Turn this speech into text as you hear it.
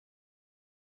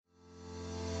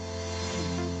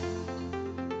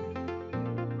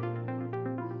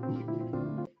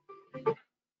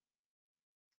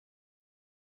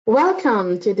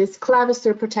Welcome to this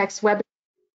Clavister Protects webinar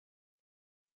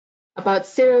about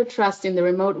zero trust in the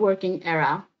remote working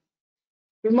era.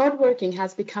 Remote working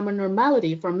has become a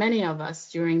normality for many of us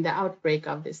during the outbreak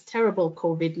of this terrible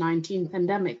COVID-19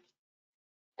 pandemic.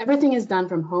 Everything is done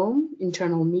from home,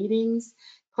 internal meetings,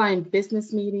 client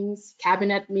business meetings,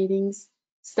 cabinet meetings,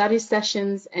 study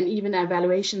sessions, and even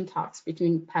evaluation talks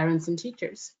between parents and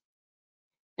teachers.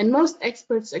 And most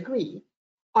experts agree,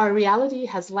 our reality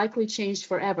has likely changed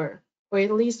forever, or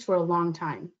at least for a long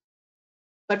time.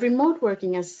 But remote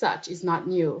working as such is not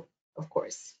new, of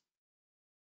course.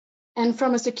 And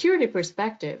from a security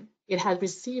perspective, it has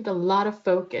received a lot of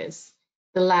focus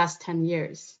the last 10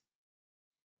 years.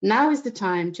 Now is the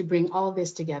time to bring all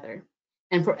this together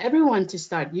and for everyone to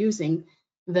start using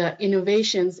the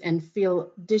innovations and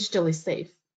feel digitally safe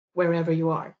wherever you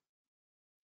are.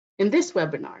 In this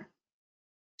webinar,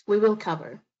 we will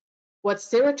cover what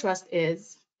zero trust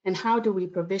is and how do we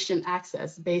provision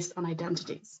access based on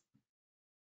identities.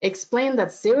 Explain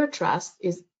that zero trust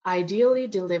is ideally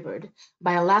delivered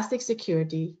by elastic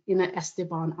security in an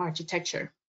SD-WAN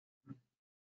architecture.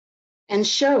 And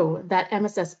show that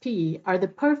MSSP are the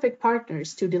perfect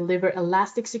partners to deliver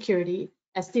elastic security,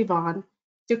 SD-WAN,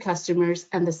 to customers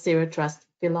and the zero trust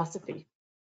philosophy.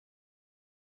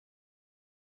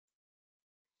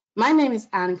 My name is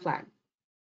Anne Klang,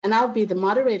 and I'll be the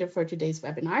moderator for today's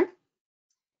webinar.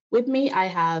 With me, I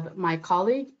have my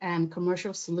colleague and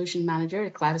commercial solution manager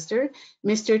at Clavister,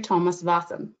 Mr. Thomas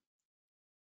Vasen.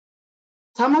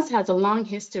 Thomas has a long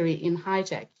history in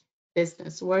high-tech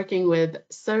business, working with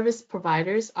service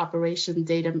providers, operations,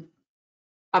 data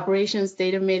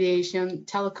mediation,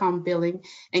 telecom billing,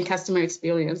 and customer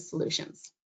experience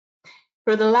solutions.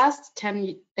 For the last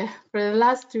 3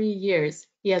 years,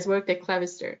 he has worked at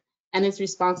Clavister and is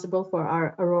responsible for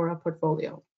our Aurora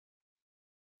portfolio.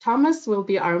 Thomas will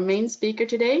be our main speaker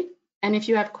today, and if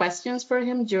you have questions for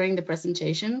him during the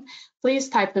presentation, please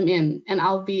type them in and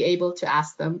I'll be able to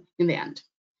ask them in the end.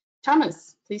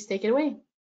 Thomas, please take it away.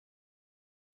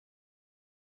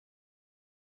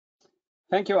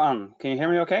 Thank you, Anne. Can you hear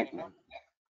me okay?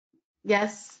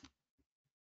 Yes.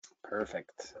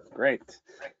 Perfect. Great.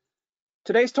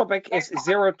 Today's topic is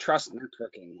zero trust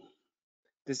networking.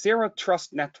 The zero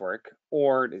trust network,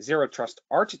 or the zero trust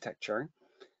architecture,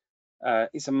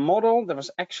 is a model that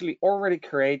was actually already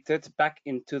created back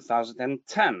in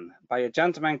 2010 by a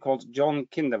gentleman called John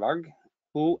Kindewag,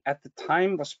 who at the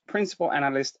time was principal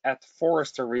analyst at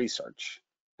Forrester Research,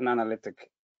 an analytic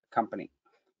company.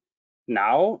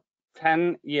 Now,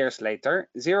 10 years later,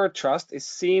 zero trust is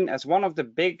seen as one of the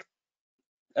big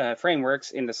frameworks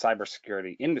in the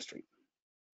cybersecurity industry.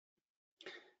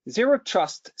 Zero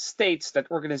trust states that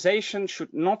organizations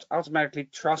should not automatically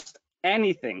trust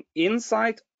anything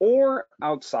inside or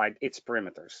outside its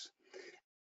perimeters.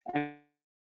 And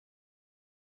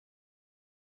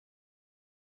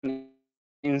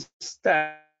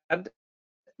instead,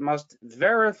 must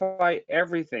verify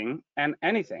everything and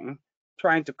anything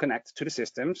trying to connect to the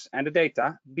systems and the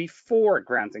data before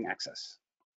granting access.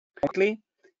 Currently,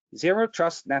 zero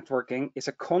trust networking is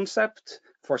a concept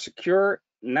for secure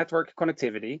network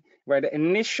connectivity where the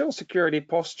initial security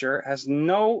posture has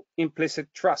no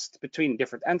implicit trust between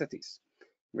different entities,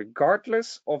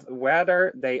 regardless of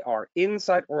whether they are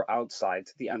inside or outside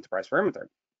the enterprise perimeter.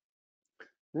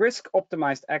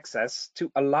 Risk-optimized access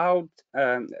to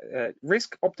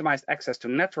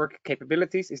network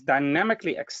capabilities is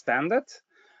dynamically extended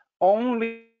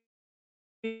only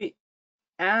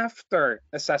after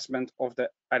assessment of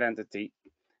the identity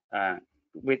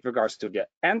with regards to the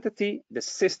entity, the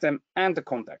system, and the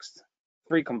context,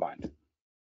 3 combined.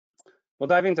 We'll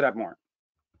dive into that more.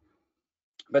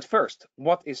 But first,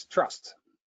 what is trust?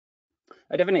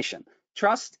 A definition.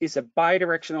 Trust is a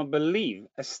bidirectional belief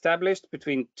established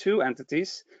between 2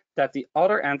 entities that the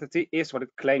other entity is what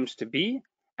it claims to be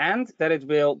and that it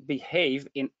will behave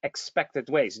in expected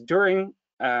ways during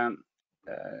the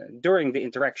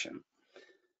interaction.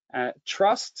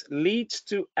 Trust leads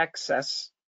to access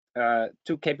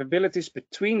to capabilities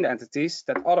between the entities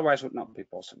that otherwise would not be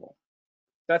possible.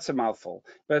 That's a mouthful,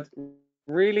 but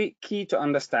really key to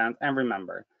understand and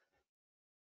remember.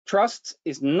 Trust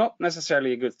is not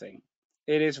necessarily a good thing.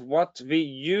 It is what we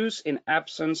use in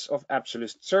absence of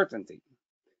absolute certainty.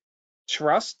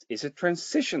 Trust is a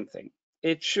transition thing.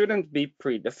 It shouldn't be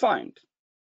predefined.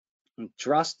 And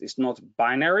trust is not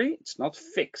binary, it's not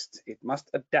fixed, it must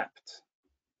adapt.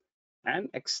 And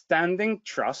extending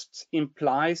trust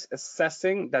implies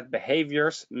assessing that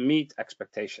behaviors meet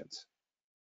expectations.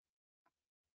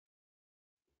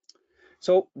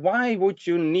 So why would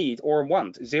you need or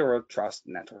want zero trust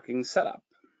networking setup?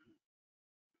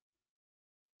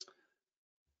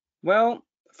 Well,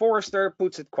 Forrester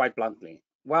puts it quite bluntly.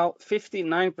 While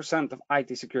 59% of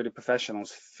IT security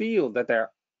professionals feel that they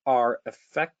are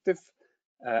effective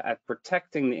at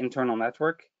protecting the internal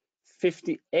network,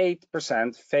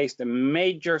 58% faced a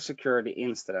major security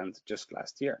incident just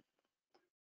last year.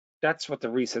 That's what the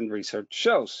recent research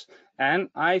shows. And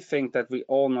I think that we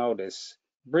all know this.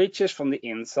 Breaches from the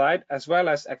inside as well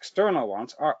as external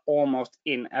ones are almost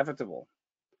inevitable.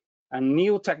 A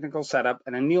new technical setup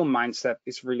and a new mindset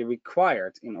is really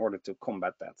required in order to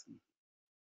combat that.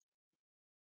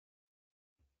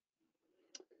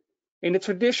 In the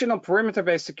traditional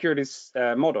perimeter-based security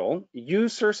model,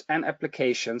 users and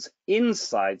applications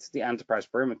inside the enterprise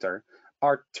perimeter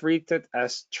are treated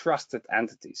as trusted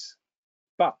entities.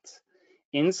 But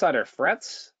insider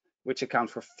threats, which account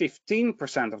for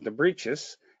 15% of the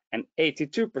breaches and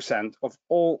 82% of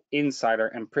all insider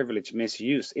and privilege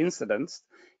misuse incidents,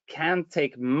 can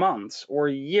take months or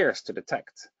years to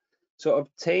detect. So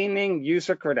obtaining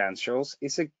user credentials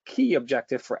is a key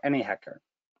objective for any hacker.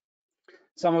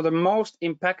 Some of the most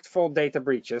impactful data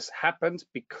breaches happened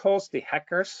because the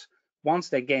hackers, once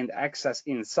they gained access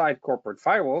inside corporate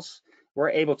firewalls, were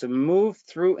able to move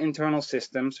through internal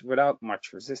systems without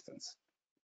much resistance.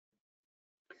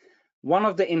 One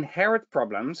of the inherent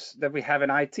problems that we have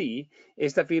in IT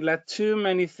is that we let too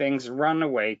many things run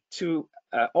away too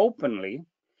openly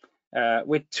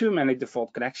with too many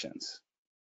default connections.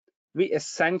 We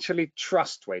essentially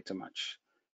trust way too much.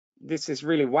 This is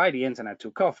really why the internet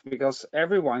took off, because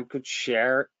everyone could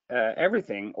share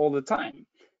everything all the time.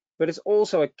 But it's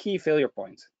also a key failure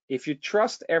point. If you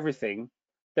trust everything,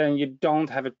 then you don't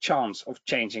have a chance of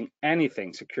changing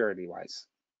anything security-wise.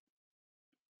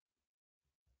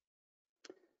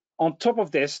 On top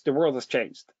of this, the world has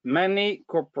changed. Many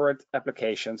corporate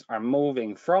applications are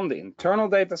moving from the internal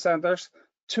data centers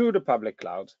to the public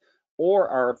cloud, or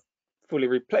are fully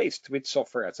replaced with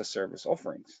software as a service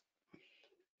offerings.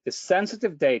 The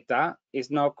sensitive data is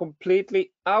now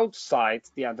completely outside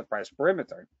the enterprise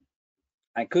perimeter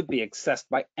and could be accessed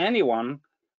by anyone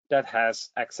that has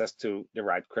access to the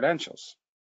right credentials.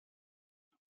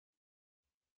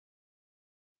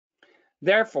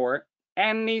 Therefore,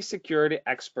 any security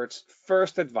expert's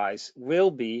first advice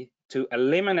will be to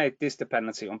eliminate this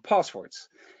dependency on passwords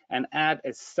and add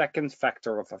a second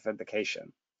factor of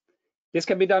authentication. This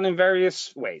can be done in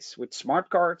various ways with smart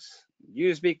cards,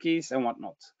 USB keys, and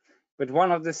whatnot. But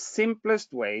one of the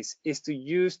simplest ways is to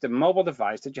use the mobile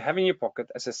device that you have in your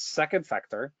pocket as a second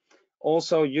factor,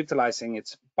 also utilizing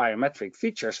its biometric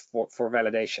features for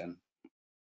validation.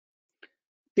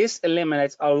 This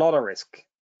eliminates a lot of risk.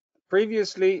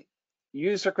 Previously,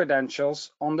 user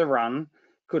credentials on the run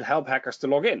could help hackers to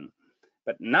log in,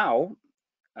 but now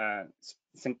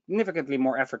significantly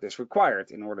more effort is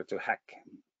required in order to hack.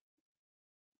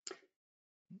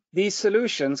 These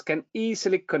solutions can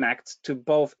easily connect to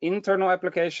both internal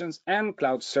applications and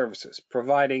cloud services,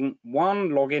 providing one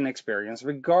login experience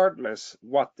regardless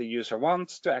what the user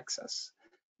wants to access.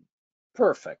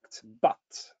 Perfect, but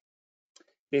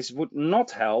this would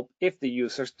not help if the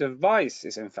user's device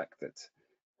is infected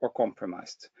or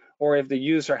compromised, or if the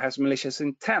user has malicious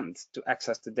intent to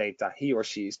access the data he or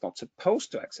she is not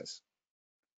supposed to access.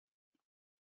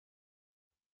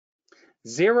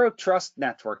 Zero trust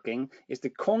networking is the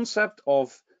concept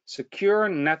of secure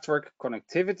network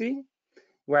connectivity,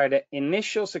 where the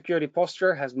initial security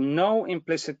posture has no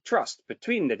implicit trust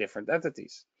between the different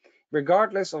entities,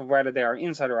 regardless of whether they are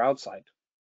inside or outside.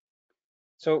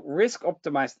 So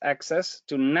risk-optimized access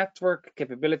to network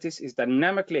capabilities is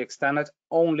dynamically extended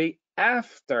only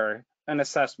after an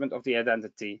assessment of the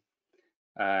identity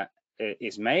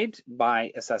is made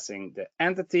by assessing the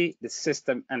entity, the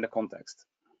system, and the context.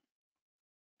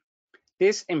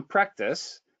 This, in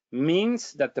practice,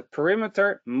 means that the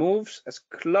perimeter moves as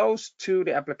close to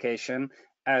the application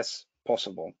as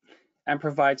possible and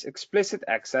provides explicit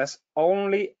access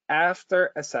only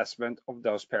after assessment of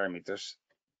those parameters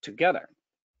together.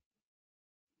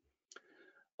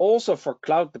 Also for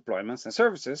cloud deployments and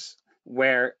services,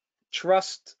 where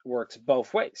trust works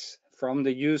both ways, from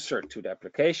the user to the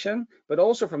application, but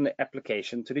also from the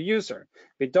application to the user.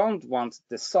 We don't want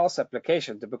the SaaS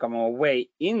application to become a way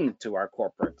into our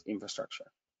corporate infrastructure.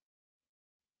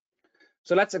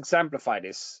 So let's exemplify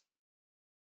this.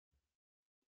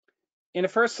 In the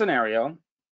first scenario,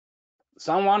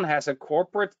 someone has a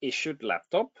corporate issued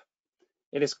laptop.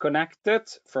 It is connected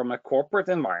from a corporate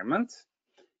environment.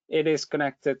 It is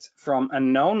connected from a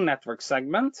known network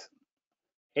segment.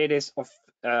 It is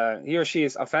he or she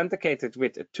is authenticated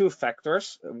with 2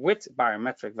 factors with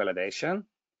biometric validation.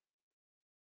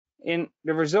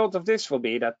 The result of this will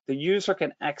be that the user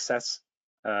can access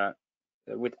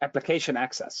with application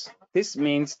access. This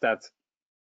means that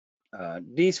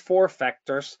these 4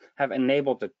 factors have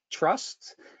enabled the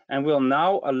trust and will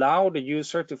now allow the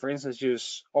user to, for instance,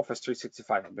 use Office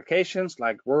 365 applications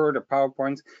like Word or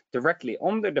PowerPoint directly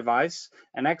on the device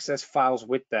and access files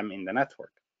with them in the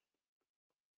network.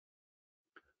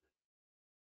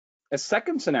 A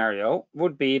second scenario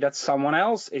would be that someone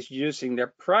else is using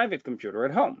their private computer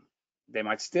at home. They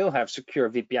might still have secure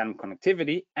VPN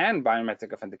connectivity and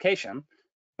biometric authentication,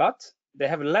 but they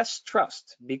have less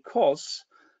trust because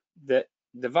the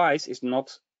device is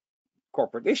not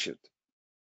corporate issued.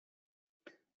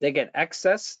 They get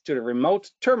access to the remote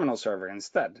terminal server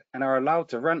instead and are allowed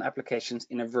to run applications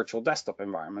in a virtual desktop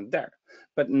environment there,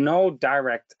 but no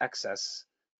direct access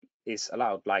is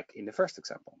allowed like in the first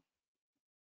example.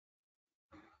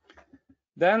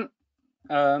 Then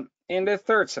in the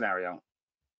third scenario,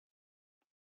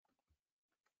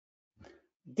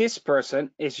 this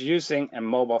person is using a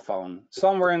mobile phone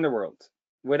somewhere in the world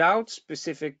without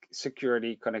specific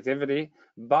security connectivity,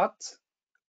 but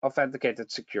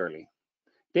authenticated securely.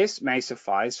 This may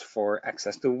suffice for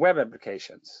access to web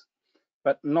applications,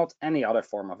 but not any other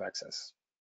form of access.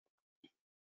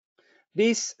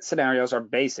 These scenarios are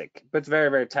basic, but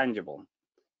very, very tangible.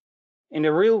 In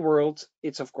the real world,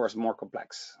 it's of course more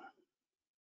complex.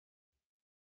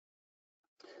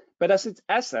 But as its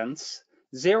essence,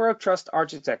 Zero Trust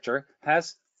architecture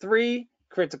has 3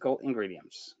 critical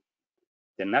ingredients: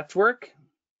 the network,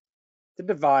 the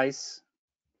device,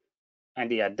 and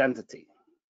the identity.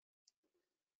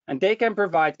 And they can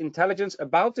provide intelligence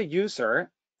about the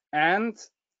user and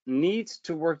need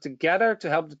to work together to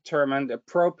help determine the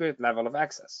appropriate level of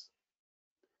access.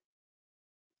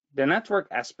 The network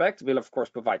aspect will of course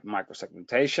provide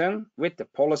microsegmentation with the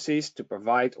policies to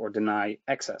provide or deny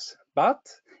access, but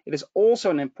it is also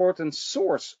an important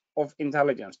source of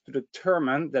intelligence to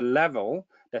determine the level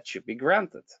that should be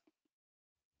granted.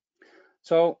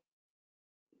 So,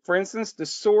 for instance, the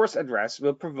source address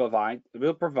will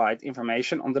provide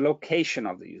information on the location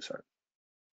of the user.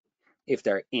 If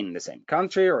they're in the same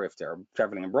country or if they're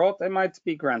traveling abroad, they might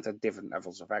be granted different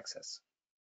levels of access.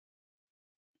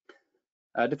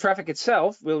 The traffic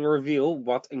itself will reveal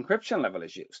what encryption level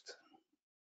is used.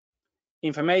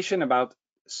 Information about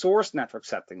source network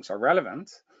settings are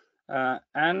relevant,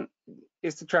 and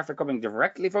is the traffic coming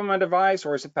directly from a device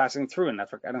or is it passing through a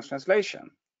network address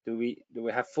translation? Do we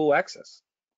have full access?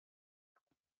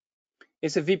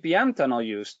 Is a VPN tunnel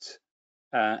used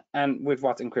and with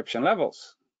what encryption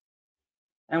levels?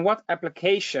 And what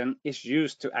application is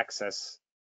used to access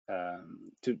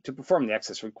to perform the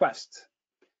access request?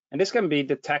 And this can be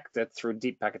detected through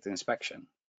deep packet inspection.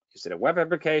 Is it a web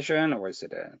application or is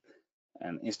it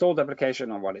an installed application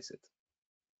or what is it?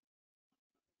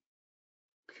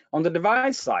 On the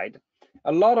device side,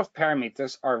 a lot of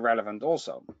parameters are relevant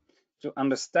also. So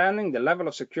understanding the level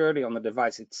of security on the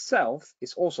device itself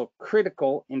is also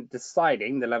critical in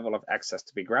deciding the level of access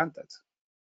to be granted.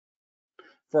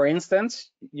 For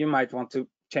instance, you might want to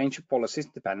change your policies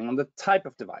depending on the type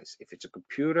of device, if it's a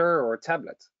computer or a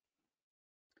tablet.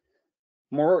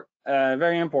 More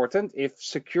very important, if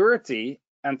security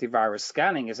antivirus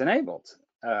scanning is enabled,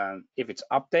 if it's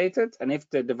updated, and if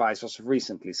the device was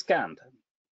recently scanned.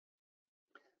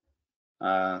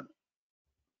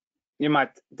 You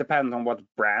might depend on what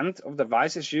brand of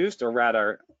device is used, or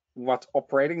rather what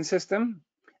operating system,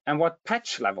 and what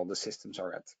patch level the systems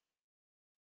are at.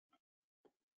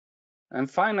 And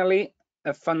finally,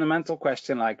 a fundamental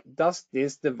question like, does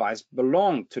this device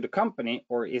belong to the company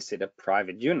or is it a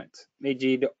private unit?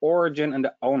 E.g. the origin and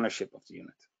the ownership of the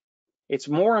unit. It's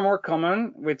more and more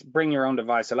common with bring your own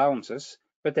device allowances,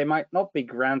 but they might not be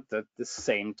granted the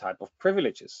same type of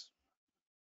privileges.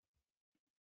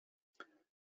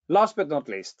 Last but not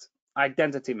least,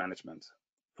 identity management.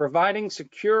 Providing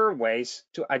secure ways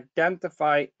to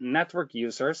identify network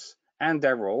users and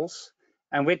their roles,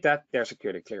 and with that, their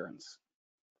security clearance.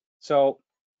 So,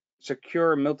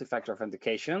 secure multi-factor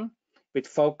authentication with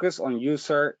focus on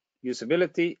user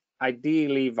usability,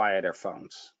 ideally via their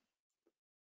phones.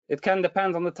 It can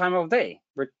depend on the time of day,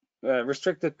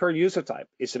 restricted per user type.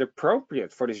 Is it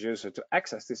appropriate for this user to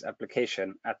access this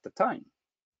application at the time?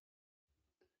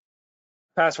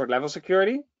 Password level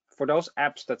security. For those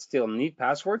apps that still need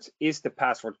passwords, is the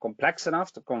password complex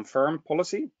enough to confirm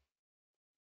policy?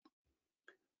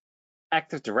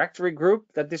 Active Directory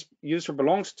group that this user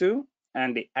belongs to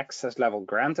and the access level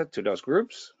granted to those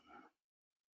groups.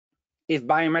 If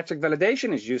biometric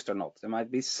validation is used or not, there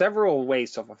might be several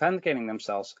ways of authenticating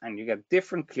themselves and you get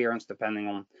different clearance depending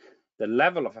on the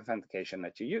level of authentication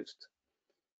that you used.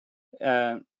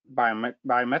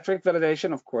 Biometric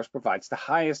validation, of course, provides the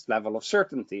highest level of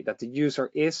certainty that the user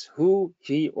is who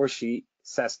he or she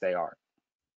says they are.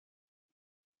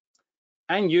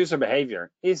 And user behavior.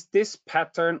 Is this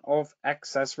pattern of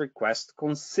access request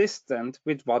consistent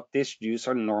with what this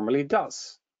user normally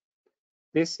does?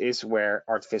 This is where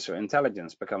artificial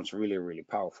intelligence becomes really, really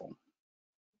powerful.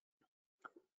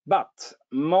 But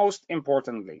most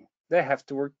importantly, they have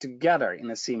to work together in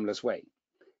a seamless way.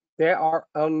 There are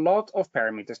a lot of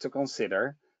parameters to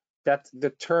consider that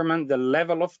determine the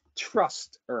level of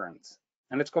trust earned.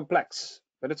 And it's complex,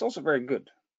 but it's also very good.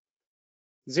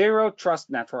 Zero trust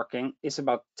networking is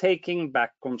about taking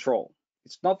back control.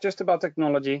 It's not just about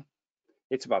technology,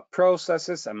 it's about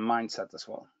processes and mindset as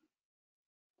well.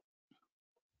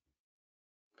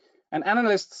 And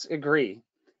analysts agree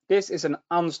this is an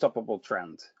unstoppable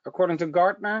trend. According to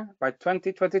Gartner, by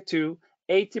 2022,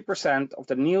 80% of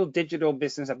the new digital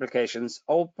business applications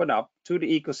open up to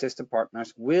the ecosystem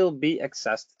partners will be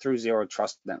accessed through zero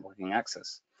trust networking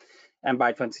access. And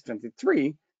by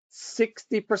 2023,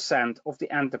 60% of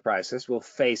the enterprises will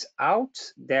phase out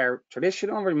their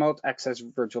traditional remote access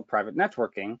virtual private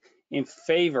networking in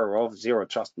favor of zero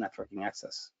trust networking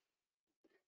access.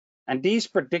 And these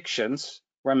predictions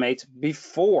were made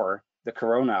before the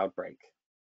corona outbreak.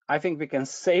 I think we can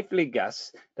safely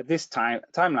guess that this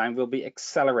timeline will be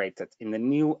accelerated in the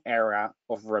new era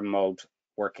of remote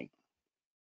working.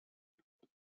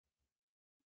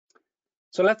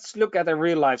 So let's look at a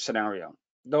real life scenario.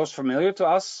 Those familiar to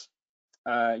us,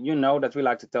 you know that we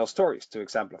like to tell stories to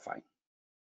exemplify.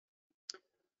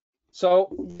 So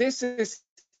this is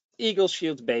Eagle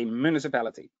Shield Bay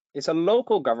Municipality. It's a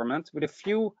local government with a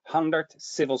few hundred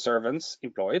civil servants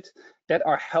employed that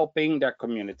are helping their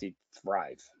community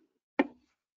thrive.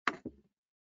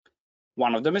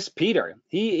 One of them is Peter.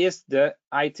 He is the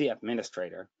IT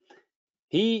administrator.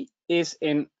 He is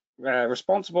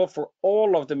responsible for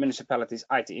all of the municipality's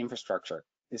IT infrastructure.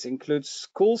 This includes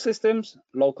school systems,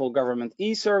 local government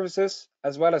e-services,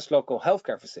 as well as local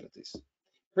healthcare facilities.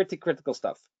 Pretty critical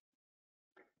stuff.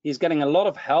 He's getting a lot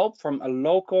of help from a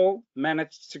local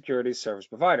managed security service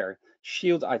provider,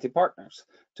 Shield IT Partners,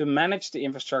 to manage the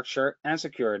infrastructure and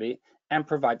security and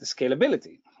provide the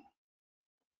scalability.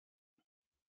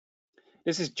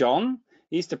 This is John.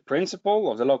 He's the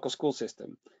principal of the local school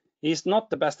system. He's not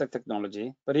the best at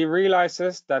technology, but he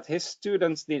realizes that his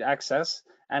students need access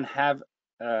and have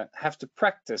to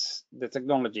practice the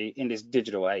technology in this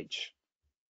digital age.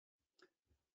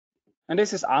 And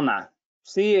this is Anna.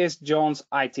 She is John's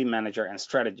IT manager and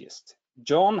strategist.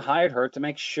 John hired her to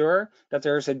make sure that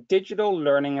there is a digital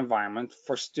learning environment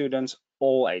for students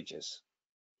all ages.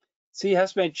 She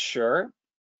has made sure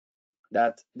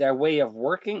that their way of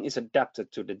working is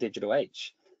adapted to the digital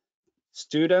age.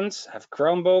 Students have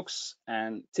Chromebooks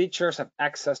and teachers have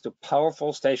access to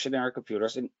powerful stationary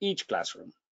computers in each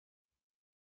classroom.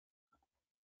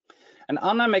 And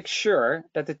Anna makes sure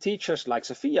that the teachers like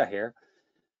Sophia here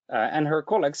and her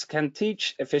colleagues can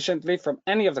teach efficiently from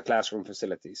any of the classroom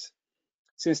facilities.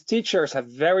 Since teachers have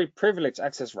very privileged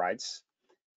access rights,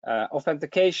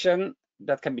 authentication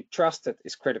that can be trusted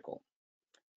is critical.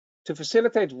 To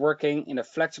facilitate working in a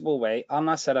flexible way,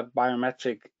 Anna set up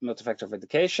biometric multi-factor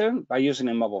authentication by using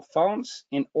their mobile phones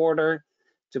in order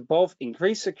to both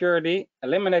increase security,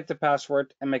 eliminate the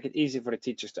password, and make it easy for the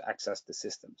teachers to access the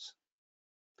systems.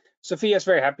 Sophia is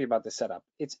very happy about this setup.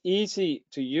 It's easy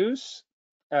to use,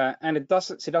 and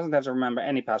she doesn't have to remember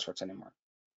any passwords anymore.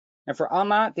 And for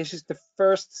Anna, this is the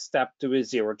first step to a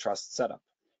zero trust setup,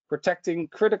 protecting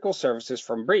critical services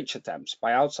from breach attempts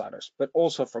by outsiders, but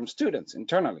also from students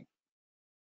internally.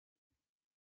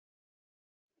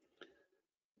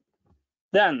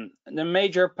 Then the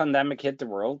major pandemic hit the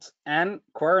world and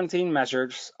quarantine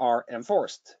measures are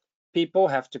enforced. People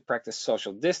have to practice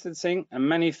social distancing and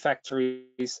many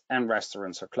factories and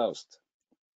restaurants are closed.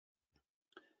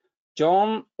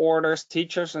 John orders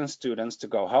teachers and students to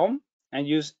go home and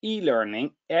use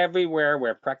e-learning everywhere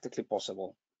where practically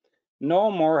possible.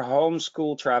 No more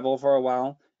homeschool travel for a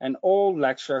while, and all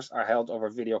lectures are held over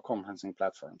video conferencing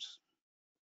platforms.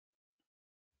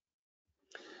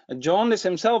 John is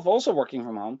himself also working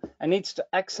from home and needs to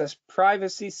access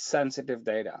privacy-sensitive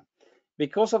data.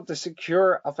 Because of the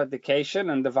secure authentication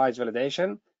and device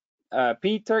validation,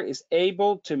 Peter is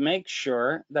able to make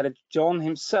sure that it's John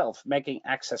himself making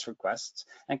access requests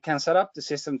and can set up the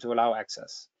system to allow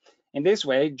access. In this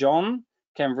way, John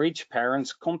can reach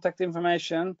parents' contact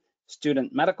information,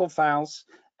 student medical files,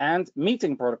 and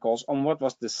meeting protocols on what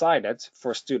was decided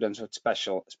for students with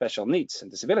special needs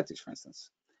and disabilities, for instance.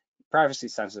 Privacy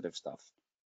sensitive stuff.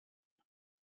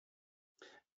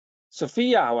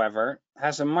 Sophia, however,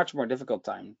 has a much more difficult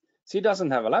time. She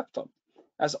doesn't have a laptop,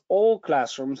 as all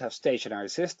classrooms have stationary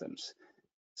systems.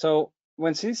 So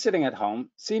when she's sitting at home,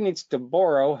 she needs to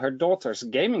borrow her daughter's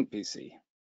gaming PC.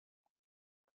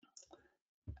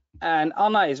 And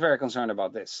Anna is very concerned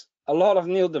about this. A lot of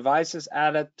new devices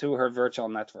added to her virtual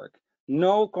network.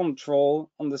 No control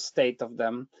on the state of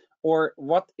them or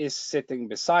what is sitting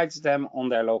besides them on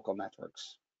their local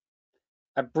networks.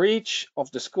 A breach of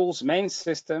the school's main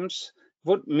systems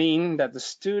would mean that the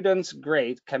students'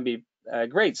 grades can be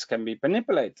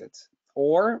manipulated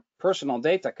or personal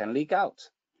data can leak out.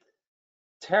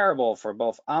 Terrible for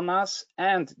both Anna's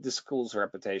and the school's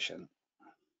reputation.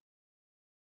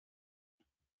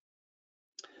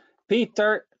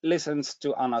 Peter listens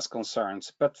to Anna's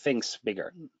concerns, but thinks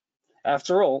bigger.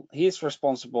 After all, he is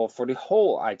responsible for the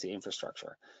whole IT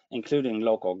infrastructure, including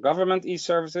local government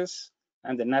e-services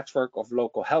and the network of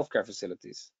local healthcare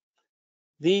facilities.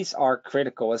 These are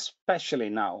critical, especially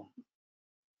now.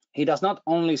 He does not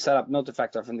only set up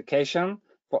multi-factor authentication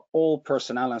for all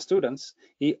personnel and students,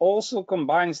 he also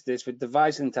combines this with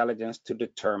device intelligence to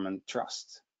determine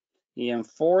trust. He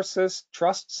enforces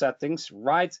trust settings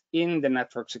right in the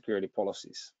network security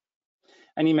policies.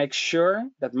 And he makes sure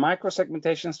that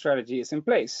microsegmentation strategy is in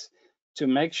place to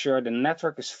make sure the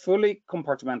network is fully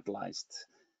compartmentalized,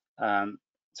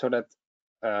 so that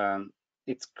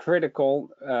it's critical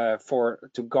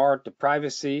to guard the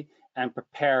privacy and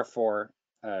prepare for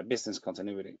business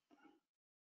continuity.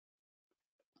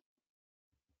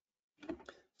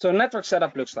 So network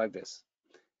setup looks like this.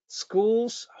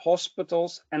 Schools,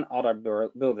 hospitals, and other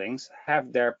buildings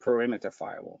have their perimeter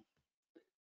firewall.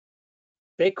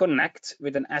 They connect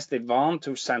with an SD-WAN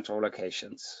to central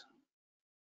locations.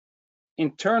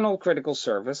 Internal critical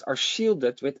servers are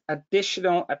shielded with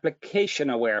additional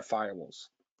application-aware firewalls.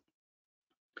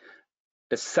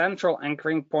 The central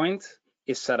anchoring point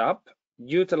is set up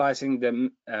utilizing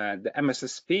the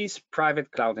MSSP's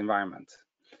private cloud environment.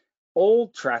 All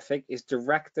traffic is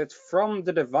directed from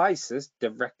the devices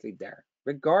directly there,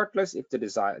 regardless if the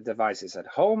device is at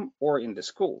home or in the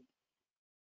school.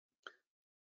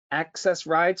 Access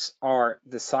rights are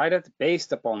decided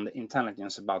based upon the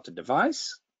intelligence about the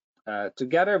device,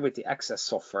 together with the access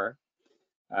software,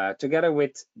 together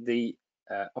with the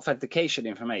authentication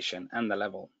information and the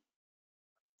level.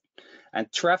 And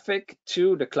traffic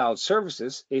to the cloud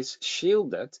services is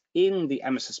shielded in the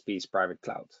MSSP's private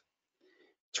cloud.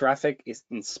 Traffic is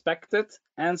inspected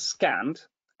and scanned,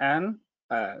 and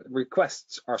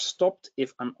requests are stopped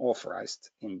if unauthorized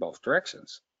in both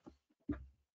directions.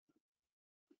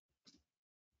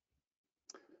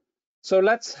 So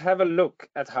let's have a look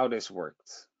at how this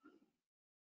worked.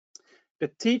 The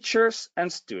teachers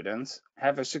and students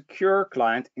have a secure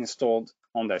client installed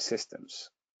on their systems.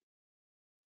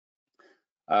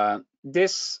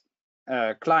 This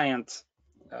client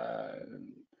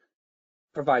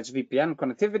provides VPN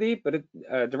connectivity, but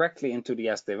directly into the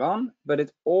SD-WAN, but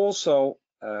it also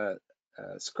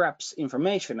scraps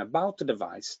information about the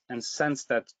device and sends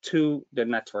that to the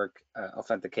network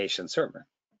authentication server.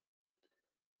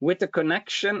 With the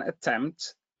connection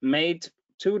attempt made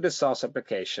to the SaaS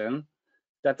application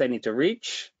that they need to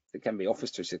reach, it can be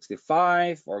Office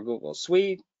 365 or Google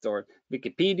Suite or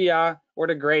Wikipedia or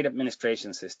the great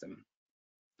administration system,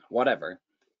 whatever.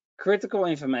 Critical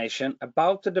information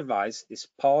about the device is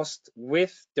passed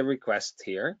with the request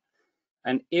here.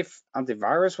 And if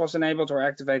antivirus was enabled or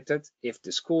activated, if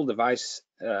the device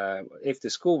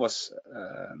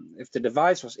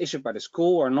was issued by the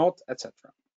school or not, etc.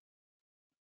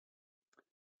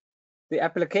 The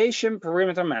application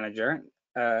perimeter manager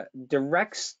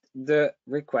directs the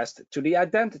request to the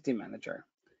identity manager,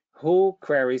 who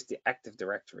queries the Active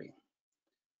Directory.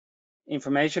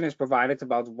 Information is provided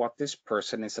about what this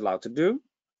person is allowed to do,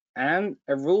 and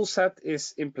a rule set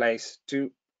is in place to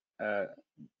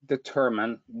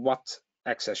determine what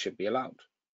access should be allowed.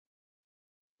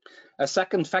 A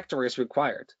second factor is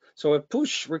required, so a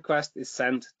push request is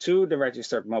sent to the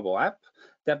registered mobile app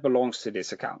that belongs to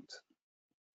this account.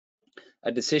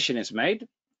 A decision is made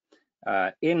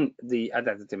in the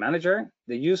identity manager.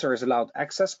 The user is allowed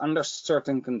access under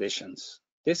certain conditions.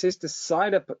 This is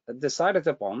decided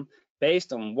upon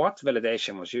based on what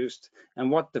validation was used and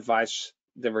what device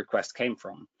the request came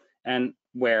from and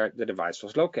where the device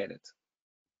was located.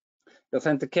 The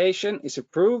authentication is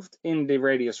approved in the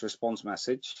radius response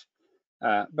message,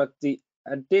 but the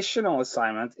additional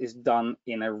assignment is done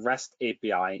in a REST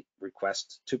API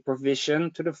request to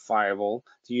provision to the firewall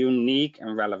the unique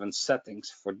and relevant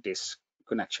settings for this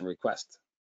connection request.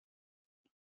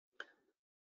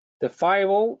 The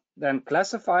firewall then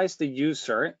classifies the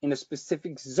user in a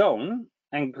specific zone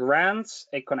and grants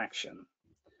a connection.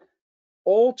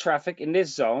 All traffic in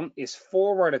this zone is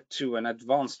forwarded to an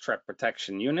advanced threat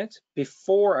protection unit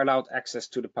before allowed access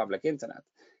to the public internet.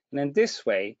 And in this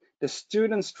way, the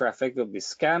students' traffic will be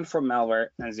scanned for malware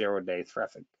and zero-day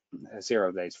threats.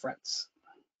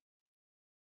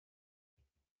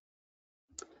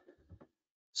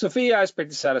 Sophia is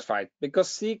pretty satisfied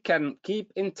because she can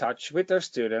keep in touch with her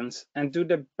students and do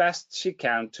the best she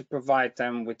can to provide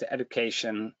them with the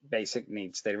education basic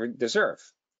needs they deserve,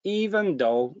 even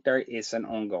though there is an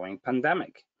ongoing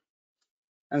pandemic.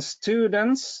 And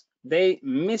students, they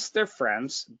miss their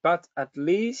friends, but at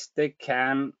least they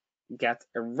can get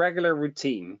a regular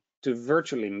routine to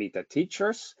virtually meet their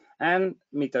teachers and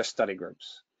meet their study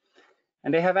groups.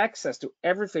 And they have access to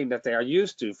everything that they are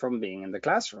used to from being in the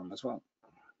classroom as well.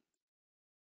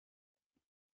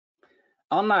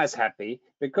 Anna is happy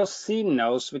because she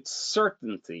knows with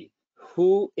certainty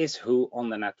who is who on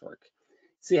the network.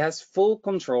 She has full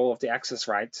control of the access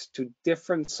rights to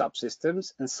different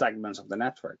subsystems and segments of the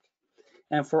network.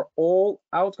 And for all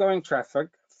outgoing traffic,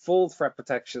 full threat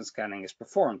protection scanning is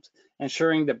performed,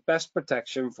 ensuring the best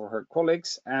protection for her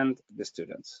colleagues and the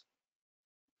students.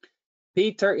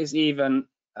 Peter is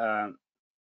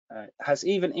has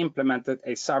even implemented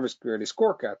a cybersecurity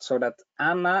scorecard so that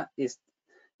Anna is,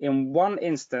 in one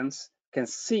instance, can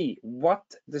see what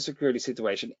the security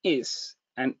situation is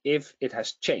and if it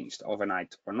has changed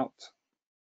overnight or not.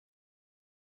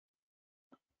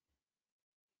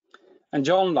 And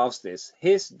John loves this.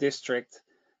 His district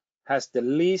has the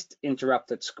least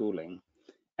interrupted schooling,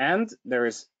 and there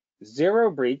is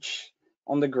zero breach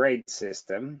on the grade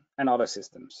system and other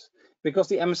systems. Because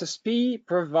the MSSP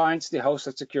provides the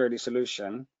hosted security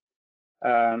solution,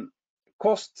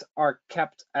 costs are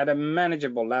kept at a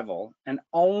manageable level and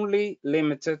only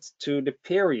limited to the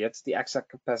periods the access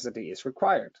capacity is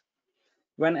required.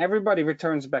 When everybody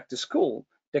returns back to school,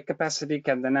 the capacity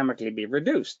can dynamically be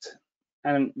reduced,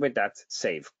 and with that,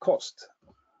 save cost.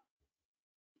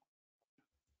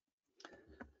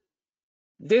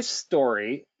 This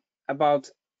story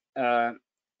about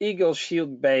Eagle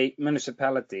Shield Bay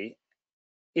municipality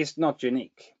is not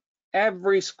unique.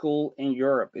 Every school in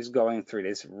Europe is going through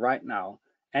this right now,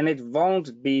 and it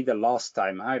won't be the last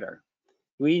time either.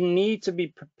 We need to be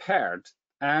prepared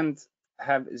and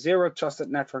have zero trusted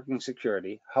networking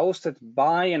security hosted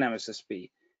by an MSSP.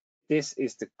 This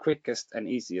is the quickest and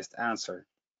easiest answer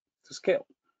to scale.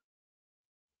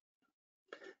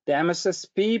 The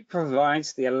MSSP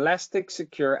provides the elastic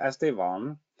secure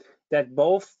SD-WAN that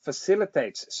both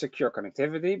facilitates secure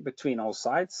connectivity between all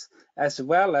sites, as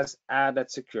well as added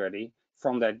security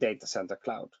from their data center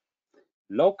cloud,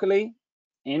 locally,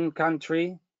 in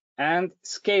country, and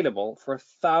scalable for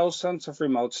thousands of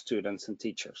remote students and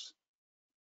teachers.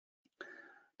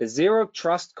 The zero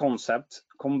trust concept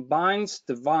combines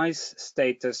device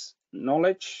status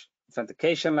knowledge,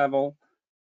 authentication level,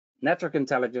 network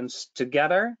intelligence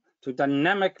together to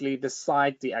dynamically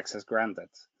decide the access granted,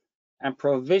 and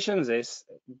provisions this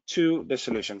to the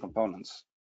solution components.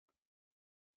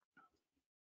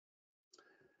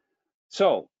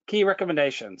 So, key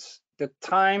recommendations. The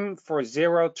time for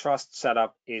zero trust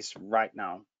setup is right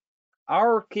now.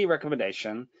 Our key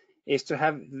recommendation is to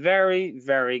have very,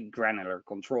 very granular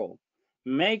control.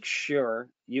 Make sure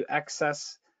you have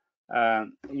access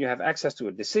to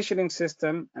a decisioning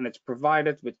system, and it's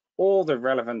provided with all the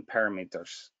relevant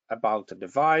parameters about the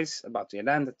device, about the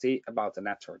identity, about the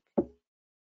network,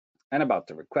 and about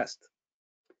the request.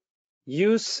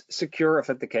 Use secure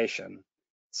authentication.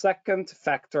 Second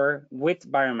factor with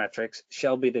biometrics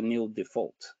shall be the new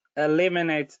default.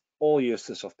 Eliminate all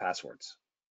uses of passwords.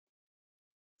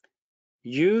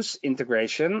 Use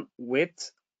integration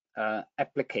with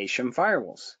application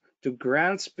firewalls to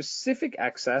grant specific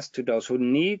access to those who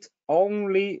need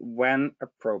only when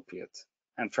appropriate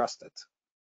and trusted.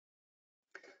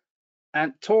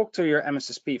 And talk to your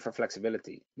MSSP for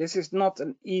flexibility. This is not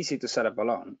an easy to set up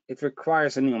alone. It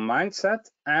requires a new mindset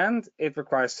and it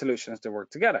requires solutions to work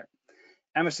together.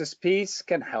 MSSPs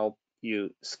can help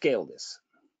you scale this.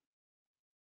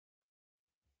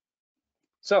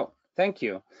 So, thank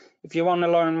you. If you want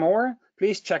to learn more,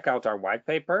 please check out our white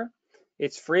paper.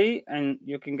 It's free and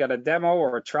you can get a demo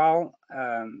or a trial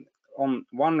on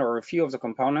one or a few of the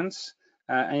components,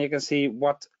 and you can see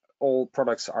what all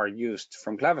products are used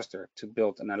from Clavister to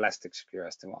build an elastic secure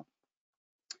SD-WAN.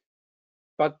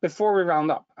 But before we round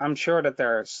up, I'm sure that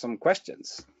there are some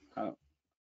questions. Do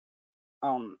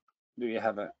you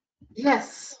have a?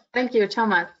 Yes, thank you,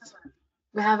 Thomas.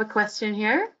 We have a question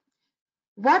here.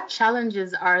 What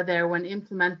challenges are there when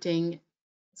implementing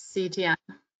CTN?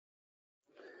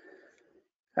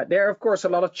 There are, of course, a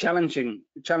lot of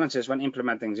challenges when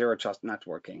implementing zero trust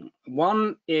networking.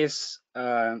 One is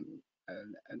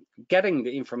getting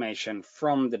the information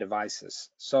from the devices.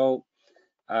 So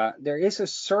there is a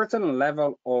certain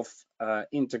level of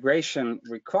integration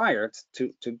required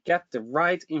to get the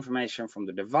right information from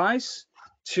the device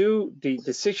to the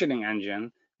decisioning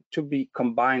engine to be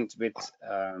combined with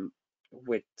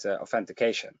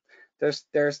authentication.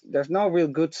 There's no real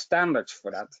good standards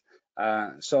for that.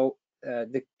 So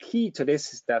the key to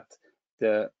this is that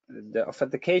the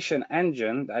authentication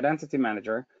engine, the identity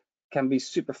manager, can be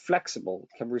super flexible,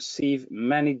 can receive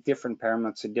many different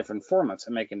parameters in different formats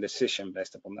and make a decision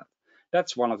based upon that.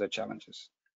 That's one of the challenges.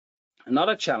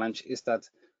 Another challenge is that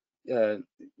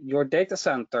your data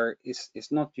center is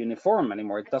not uniform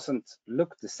anymore. It doesn't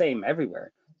look the same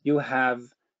everywhere. You have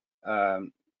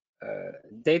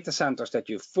data centers that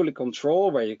you fully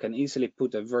control, where you can easily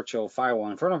put a virtual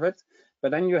firewall in front of it. But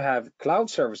then you have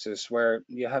cloud services where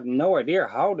you have no idea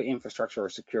how the infrastructure or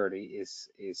security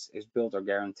is built or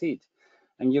guaranteed.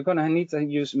 And you're going to need to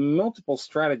use multiple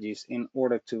strategies in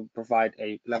order to provide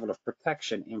a level of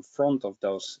protection in front of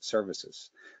those services.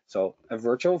 So a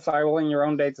virtual firewall in your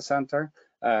own data center,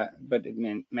 but it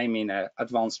may mean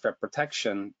advanced threat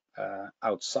protection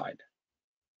outside.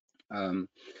 And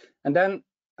then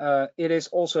it is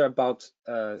also about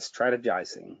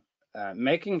strategizing.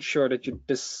 Making sure that you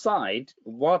decide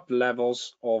what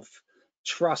levels of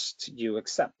trust you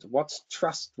accept, what's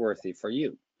trustworthy for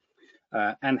you,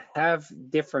 and have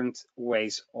different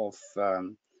ways of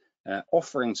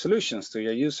offering solutions to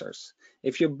your users.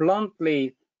 If you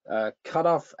bluntly cut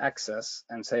off access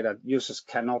and say that users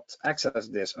cannot access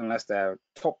this unless they're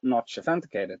top-notch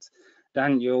authenticated,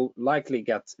 then you'll likely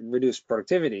get reduced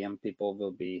productivity and people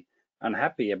will be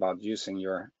unhappy about using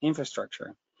your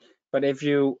infrastructure. But if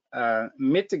you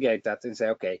mitigate that and say,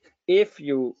 okay, if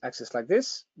you access like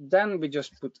this, then we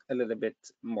just put a little bit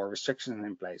more restrictions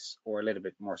in place or a little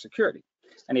bit more security.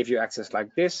 And if you access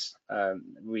like this,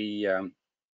 we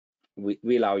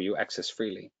allow you access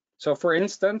freely. So for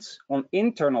instance, on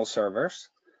internal servers,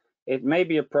 it may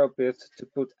be appropriate to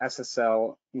put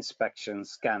SSL inspection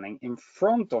scanning in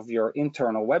front of your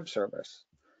internal web servers.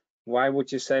 Why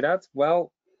would you say that?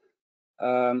 Well,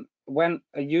 when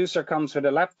a user comes with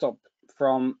a laptop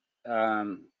from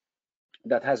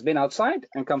that has been outside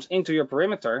and comes into your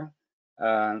perimeter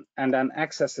and then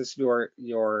accesses your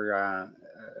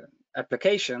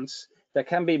applications, there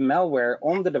can be malware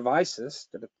on the devices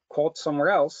that are caught somewhere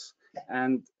else,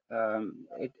 and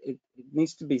it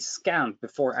needs to be scanned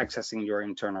before accessing your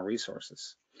internal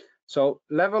resources. So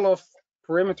level of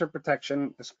perimeter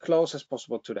protection as close as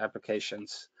possible to the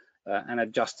applications and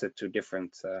adjust it to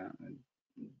different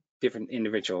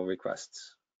individual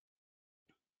requests.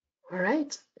 All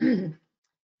right. The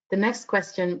next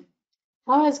question,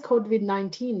 how has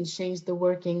COVID-19 changed the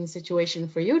working situation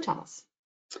for you, Thomas?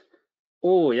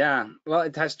 Oh, yeah. Well,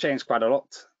 it has changed quite a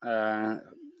lot.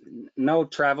 No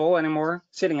travel anymore,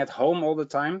 sitting at home all the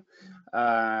time.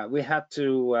 We had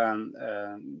to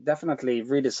definitely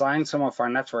redesign some of our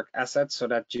network assets so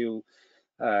that you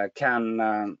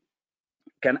can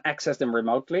access them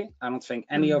remotely. I don't think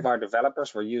any of our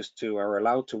developers were used to or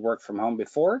allowed to work from home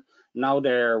before. Now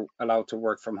they're allowed to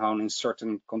work from home in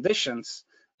certain conditions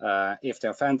if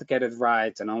they're authenticated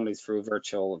right and only through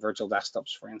virtual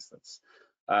desktops, for instance.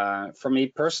 For me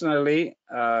personally,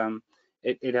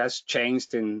 it has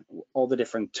changed in all the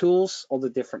different tools, all the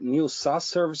different new SaaS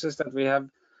services that we have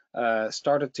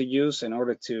started to use in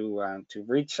order to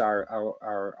reach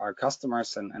our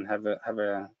customers and have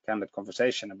a candid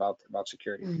conversation about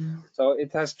security. So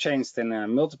it has changed in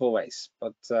multiple ways,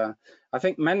 but I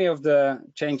think many of the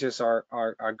changes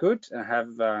are good and have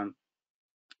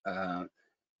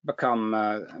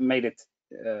made it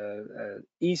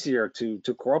easier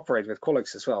to cooperate with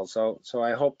colleagues as well. So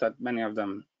I hope that many of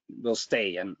them will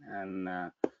stay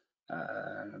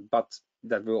but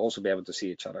that we'll also be able to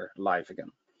see each other live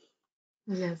again.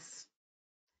 Yes.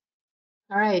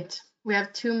 All right, we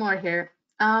have two more here.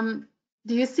 Do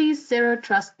you see zero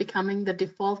trust becoming the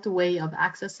default way of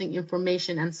accessing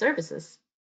information and services?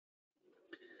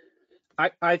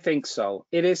 I think so.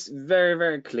 It is very,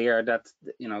 very clear that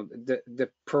the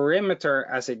perimeter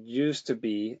as it used to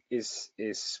be is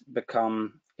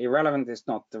become irrelevant. Is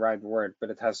not the right word, but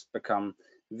it has become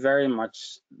very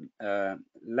much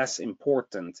less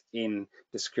important in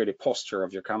the security posture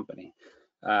of your company.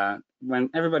 When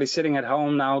everybody's sitting at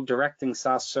home now directing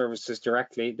SaaS services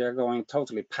directly, they're going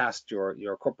totally past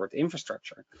your corporate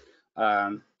infrastructure.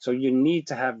 So you need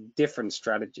to have different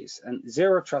strategies, and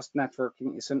zero trust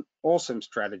networking is an awesome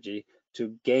strategy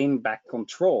to gain back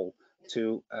control,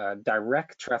 to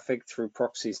direct traffic through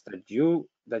proxies that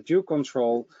you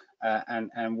control,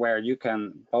 and where you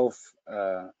can both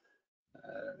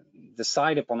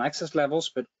decide upon access levels,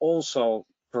 but also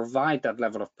provide that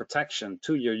level of protection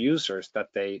to your users that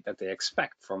they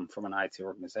expect from an IT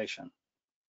organization.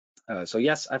 So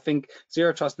yes, I think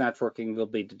zero trust networking will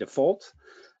be the default.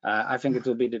 I think it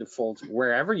will be the default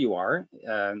wherever you are,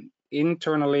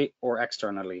 internally or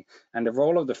externally. And the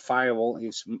role of the firewall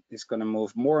is going to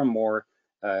move more and more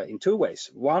in two ways.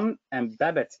 One,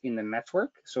 embedded in the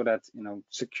network, so that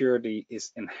security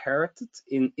is inherited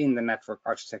in the network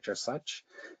architecture as such.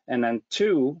 And then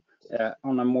two,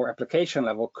 on a more application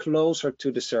level, closer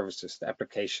to the services, the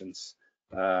applications,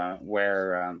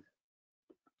 where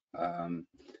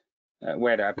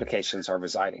the applications are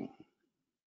residing.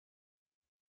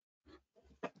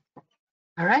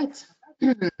 All right.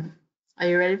 Are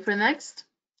you ready for the next?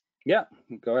 Yeah,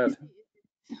 go ahead.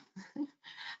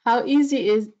 How easy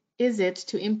is it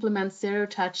to implement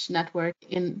zero-touch network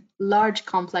in large,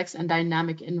 complex, and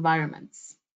dynamic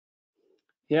environments?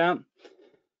 Yeah,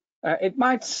 it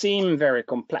might seem very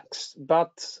complex,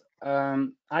 but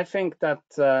I think that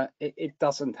it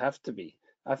doesn't have to be.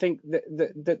 I think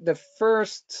the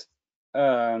first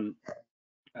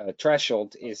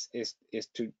threshold is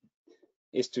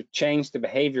to change the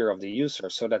behavior of the user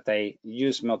so that they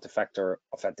use multi-factor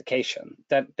authentication.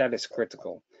 That is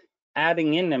critical.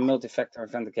 Adding in a multi-factor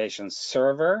authentication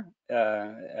server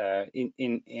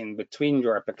in between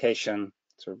your application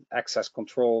sort of access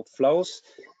control flows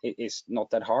is not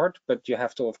that hard, but you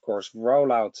have to, of course,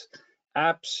 roll out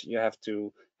apps. You have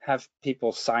to have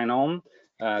people sign on,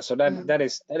 so that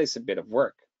is a bit of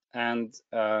work. And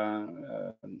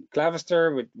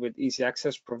Clavister with easy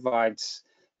access provides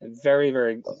very,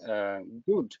 very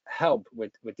good help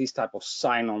with these type of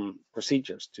sign-on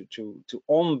procedures to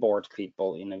onboard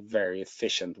people in a very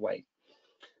efficient way.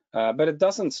 But it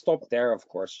doesn't stop there, of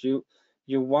course. You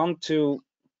want to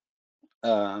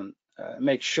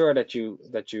make sure that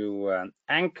you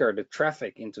anchor the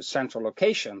traffic into central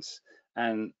locations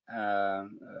and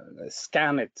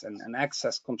scan it and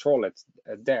access control it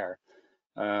there.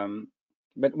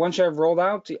 But once you have rolled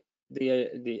out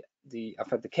the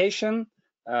authentication,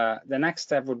 the next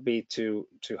step would be to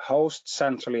host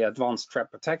centrally advanced threat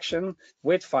protection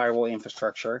with firewall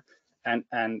infrastructure and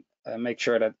make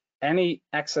sure that any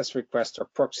access requests are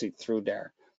proxied through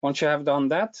there. Once you have done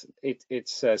that,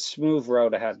 it's a smooth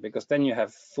road ahead, because then you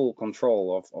have full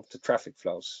control of the traffic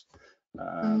flows.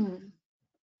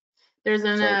 There's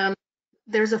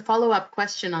a follow-up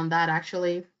question on that,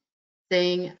 actually,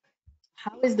 saying,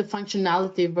 how is the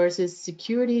functionality versus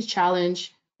security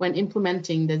challenge when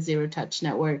implementing the zero-touch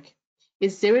network?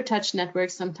 Is zero-touch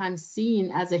network sometimes seen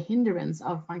as a hindrance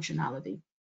of functionality?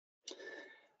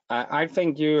 I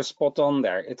think you're spot on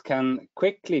there. It can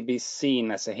quickly be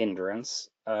seen as a hindrance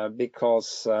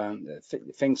because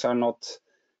things are not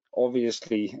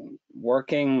obviously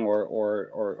working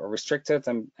or restricted,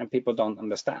 and people don't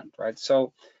understand, right?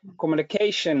 So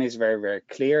communication is very, very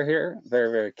clear here,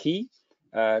 very, very key.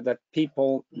 That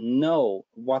people know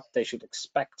what they should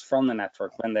expect from the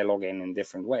network when they log in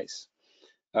different ways.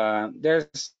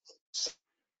 There's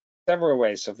several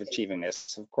ways of achieving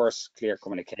this. Of course, clear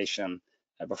communication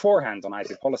beforehand on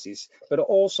IP policies, but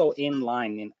also in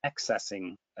line in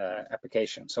accessing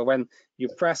applications. So when you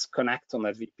press connect on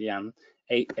that VPN,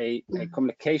 a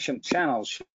communication channel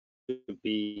should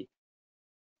be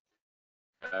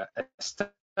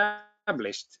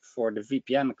established for the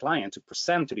VPN client to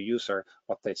present to the user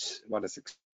what is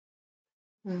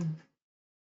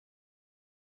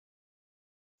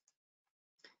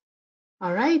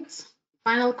All right,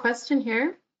 final question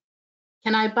here.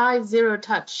 Can I buy zero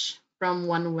touch from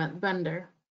one vendor?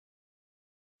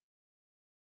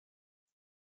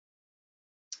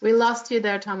 We lost you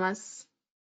there, Thomas.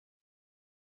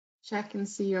 Check and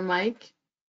see your mic.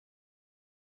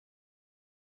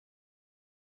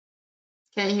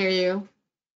 Can't hear you.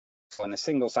 On a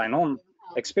single sign-on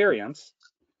experience,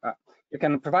 you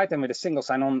can provide them with a single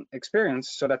sign-on experience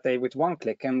so that they, with one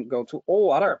click, can go to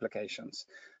all other applications.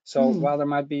 So while there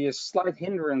might be a slight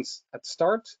hindrance at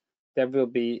start, there will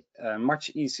be much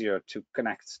easier to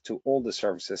connect to all the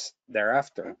services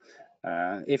thereafter.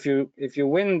 If you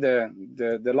win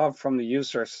the love from the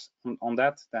users on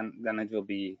that, then it will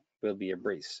be a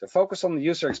breeze. So focus on the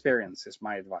user experience is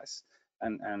my advice,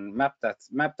 and map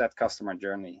that customer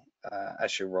journey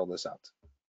as you roll this out.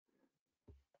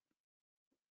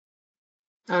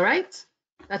 All right,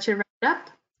 that should wrap it up.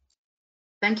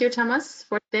 Thank you, Thomas,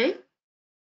 for today.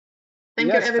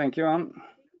 Thank you, thank you, Anne.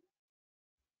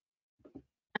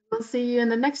 We'll see you in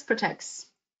the next Protects.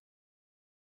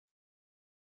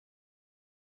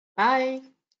 Bye.